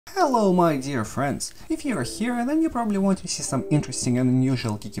Hello my dear friends! If you are here, then you probably want to see some interesting and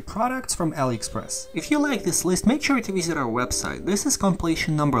unusual geeky products from AliExpress. If you like this list, make sure to visit our website. This is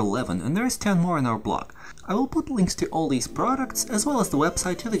compilation number 11 and there is 10 more on our blog. I will put links to all these products as well as the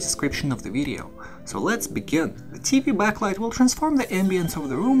website to the description of the video. So let's begin! The TV backlight will transform the ambience of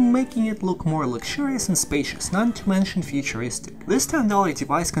the room, making it look more luxurious and spacious, not to mention futuristic. This $10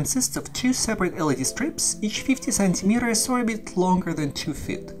 device consists of two separate LED strips, each 50 cm or a bit longer than 2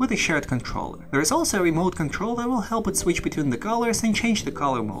 feet, with a shared controller. There is also a remote control that will help it switch between the colors and change the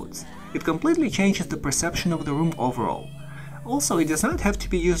color modes. It completely changes the perception of the room overall. Also, it does not have to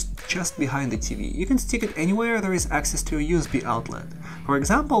be used just behind the TV. You can stick it anywhere there is access to a USB outlet. For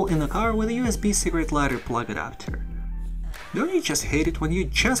example, in a car with a USB cigarette lighter plug adapter. Don't you just hate it when you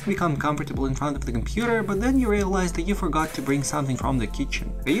just become comfortable in front of the computer, but then you realize that you forgot to bring something from the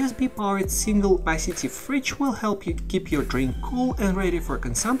kitchen? A USB-powered single-ICT fridge will help you keep your drink cool and ready for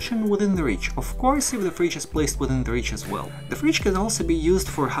consumption within the reach, of course if the fridge is placed within the reach as well. The fridge can also be used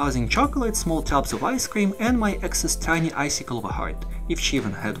for housing chocolate, small tubs of ice cream, and my ex's tiny icicle of a heart, if she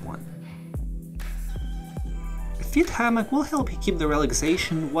even had one. A feet hammock will help you keep the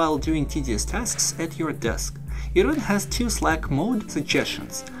relaxation while doing tedious tasks at your desk. It even has two slack mode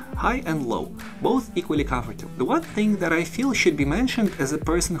suggestions, high and low, both equally comfortable. The one thing that I feel should be mentioned as a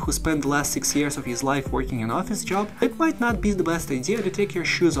person who spent the last 6 years of his life working an office job, it might not be the best idea to take your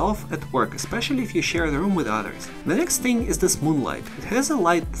shoes off at work, especially if you share the room with others. The next thing is this moonlight. It has a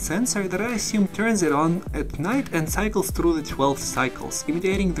light sensor that I assume turns it on at night and cycles through the 12 cycles,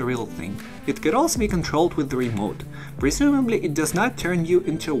 imitating the real thing. It could also be controlled with the remote. Presumably it does not turn you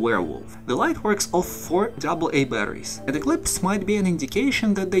into a werewolf. The light works off 4 AA batteries. An eclipse might be an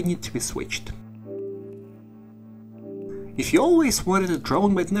indication that they need to be switched. If you always wanted a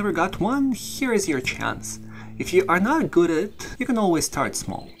drone but never got one, here is your chance. If you are not good at it, you can always start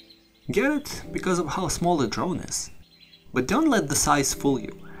small. Get it because of how small the drone is. But don't let the size fool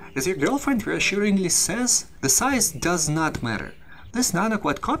you. As your girlfriend reassuringly says, the size does not matter. This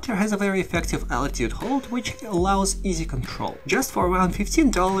nano-quadcopter has a very effective altitude hold which allows easy control. Just for around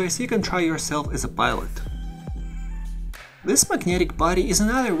 $15 you can try yourself as a pilot. This magnetic body is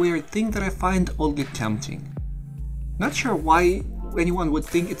another weird thing that I find oddly tempting. Not sure why anyone would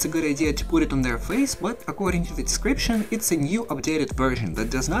think it's a good idea to put it on their face, but according to the description, it's a new updated version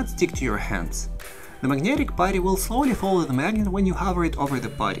that does not stick to your hands. The magnetic body will slowly follow the magnet when you hover it over the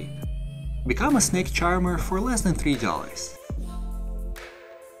body. Become a snake charmer for less than $3.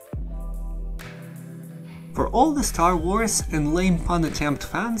 For all the Star Wars and lame pun attempt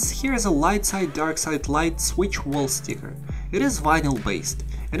fans, here is a light side dark side light switch wall sticker. It is vinyl based,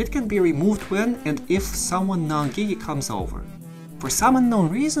 and it can be removed when and if someone non-geeky comes over. For some unknown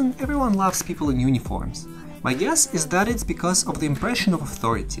reason, everyone loves people in uniforms. My guess is that it's because of the impression of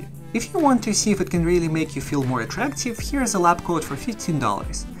authority. If you want to see if it can really make you feel more attractive, here is a lab coat for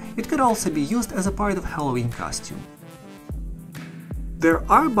 $15. It could also be used as a part of a Halloween costume. There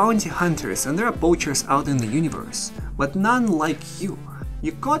are bounty hunters and there are poachers out in the universe, but none like you.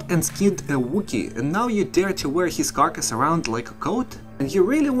 You caught and skinned a Wookiee and now you dare to wear his carcass around like a coat? And you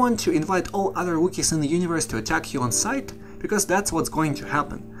really want to invite all other Wookiees in the universe to attack you on sight? Because that's what's going to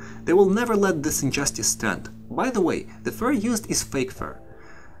happen. They will never let this injustice stand. By the way, the fur used is fake fur.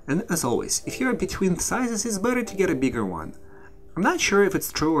 And as always, if you're between sizes, it's better to get a bigger one. I'm not sure if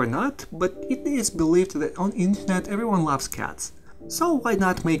it's true or not, but it is believed that on the internet everyone loves cats. So why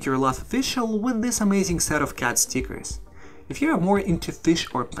not make your love official with this amazing set of cat stickers? If you are more into fish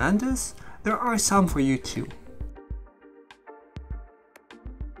or pandas, there are some for you too.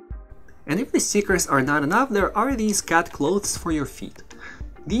 And if the stickers are not enough, there are these cat clothes for your feet.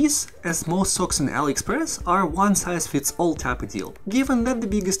 These, as most socks on AliExpress, are one-size-fits-all type of deal, given that the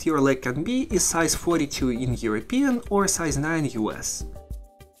biggest your leg can be is size 42 in European or size 9 US.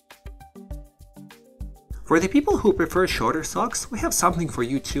 For the people who prefer shorter socks, we have something for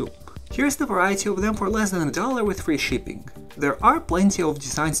you too. Here's the variety of them for less than $1 with free shipping. There are plenty of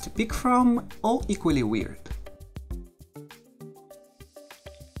designs to pick from, all equally weird.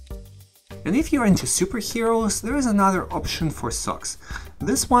 And if you're into superheroes, there is another option for socks,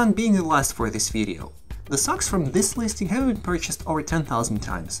 this one being the last for this video. The socks from this listing have been purchased over 10,000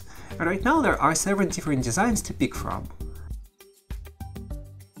 times, and right now there are 7 different designs to pick from.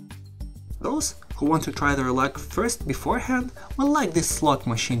 Those who want to try their luck first beforehand will like this slot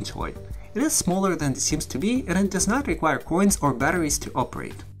machine toy. It is smaller than it seems to be and it does not require coins or batteries to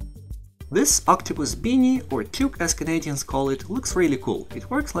operate. This octopus beanie, or toque as Canadians call it, looks really cool. It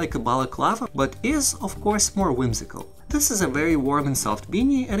works like a balaclava, but is, of course, more whimsical. This is a very warm and soft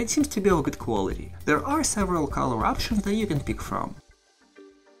beanie and it seems to be of good quality. There are several color options that you can pick from.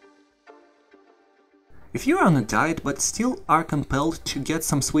 If you're on a diet but still are compelled to get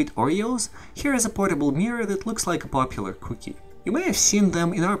some sweet Oreos, here is a portable mirror that looks like a popular cookie. You may have seen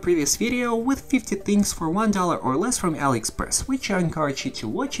them in our previous video with 50 things for $1 or less from AliExpress, which I encourage you to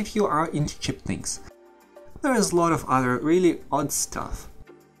watch if you are into cheap things. There is a lot of other really odd stuff.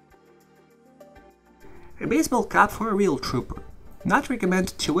 A baseball cap for a real trooper. Not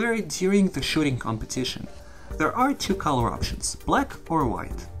recommended to wear it during the shooting competition. There are two color options, black or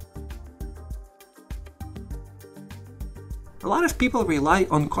white. A lot of people rely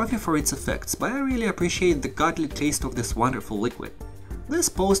on coffee for its effects, but I really appreciate the godly taste of this wonderful liquid. This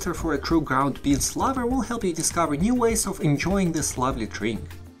poster for a true ground beans lover will help you discover new ways of enjoying this lovely drink.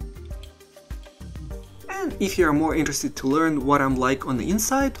 And if you are more interested to learn what I'm like on the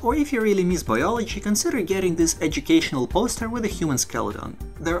inside, or if you really miss biology, consider getting this educational poster with a human skeleton.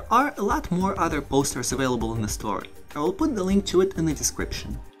 There are a lot more other posters available in the store. I will put the link to it in the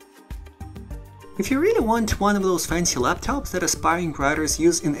description. If you really want one of those fancy laptops that aspiring writers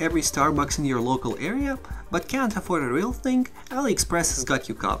use in every Starbucks in your local area, but can't afford a real thing, AliExpress has got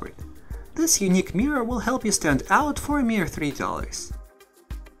you covered. This unique mirror will help you stand out for a mere $3.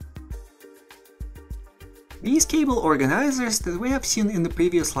 These cable organizers that we have seen in the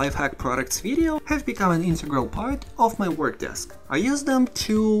previous Lifehack Products video have become an integral part of my work desk. I use them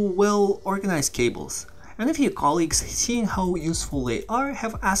to, well, organize cables. And a few colleagues, seeing how useful they are,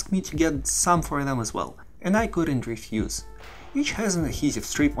 have asked me to get some for them as well, and I couldn't refuse. Each has an adhesive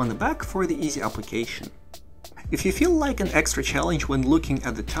strip on the back for the easy application. If you feel like an extra challenge when looking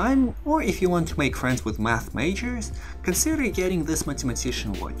at the time, or if you want to make friends with math majors, consider getting this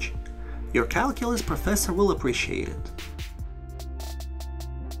mathematician watch. Your calculus professor will appreciate it.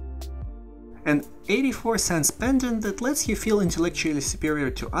 An 84-cent pendant that lets you feel intellectually superior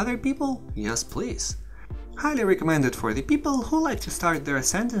to other people? Yes, please. Highly recommended for the people who like to start their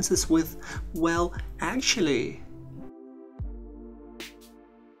sentences with, well, actually.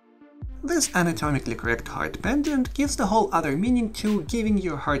 This anatomically correct heart pendant gives the whole other meaning to giving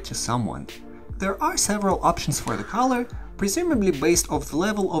your heart to someone. There are several options for the color, presumably based off the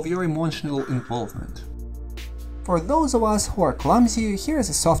level of your emotional involvement. For those of us who are clumsy, here is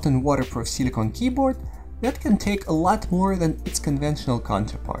a soft and waterproof silicone keyboard that can take a lot more than its conventional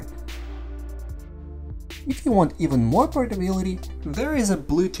counterpart. If you want even more portability, there is a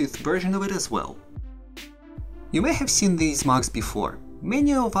Bluetooth version of it as well. You may have seen these mugs before.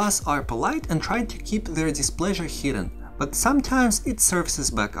 Many of us are polite and try to keep their displeasure hidden, but sometimes it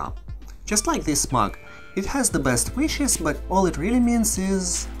surfaces back up. Just like this mug, it has the best wishes, but all it really means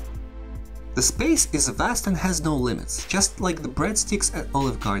is... The space is vast and has no limits, just like the breadsticks at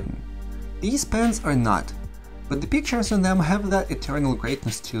Olive Garden. These pens are not, but the pictures on them have that eternal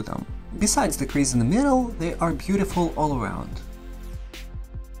greatness to them. Besides the crease in the middle, they are beautiful all around.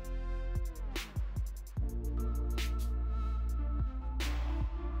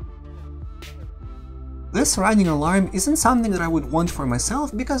 This running alarm isn't something that I would want for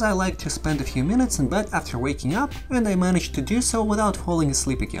myself because I like to spend a few minutes in bed after waking up, and I managed to do so without falling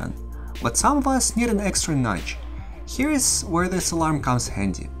asleep again. But some of us need an extra nudge. Here is where this alarm comes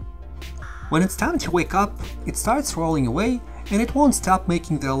handy. When it's time to wake up, it starts rolling away, and it won't stop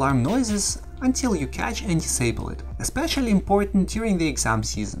making the alarm noises until you catch and disable it, especially important during the exam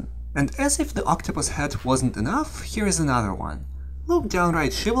season. And as if the octopus hat wasn't enough, here is another one. Look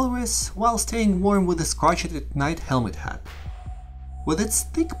downright chivalrous while staying warm with a scotch-at-night helmet hat. With its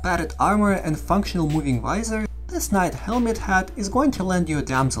thick padded armor and functional moving visor, this night helmet hat is going to lend you a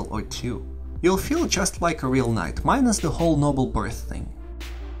damsel or two. You'll feel just like a real knight, minus the whole noble birth thing.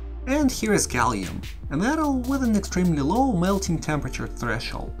 And here is gallium, a metal with an extremely low melting temperature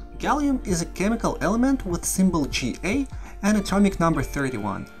threshold. Gallium is a chemical element with symbol Ga and atomic number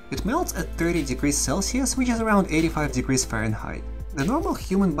 31. It melts at 30 degrees Celsius, which is around 85 degrees Fahrenheit. The normal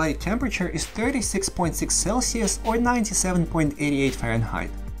human body temperature is 36.6 Celsius or 97.88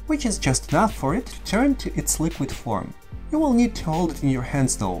 Fahrenheit, which is just enough for it to turn to its liquid form. You will need to hold it in your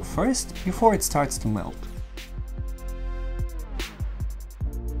hands though first, before it starts to melt.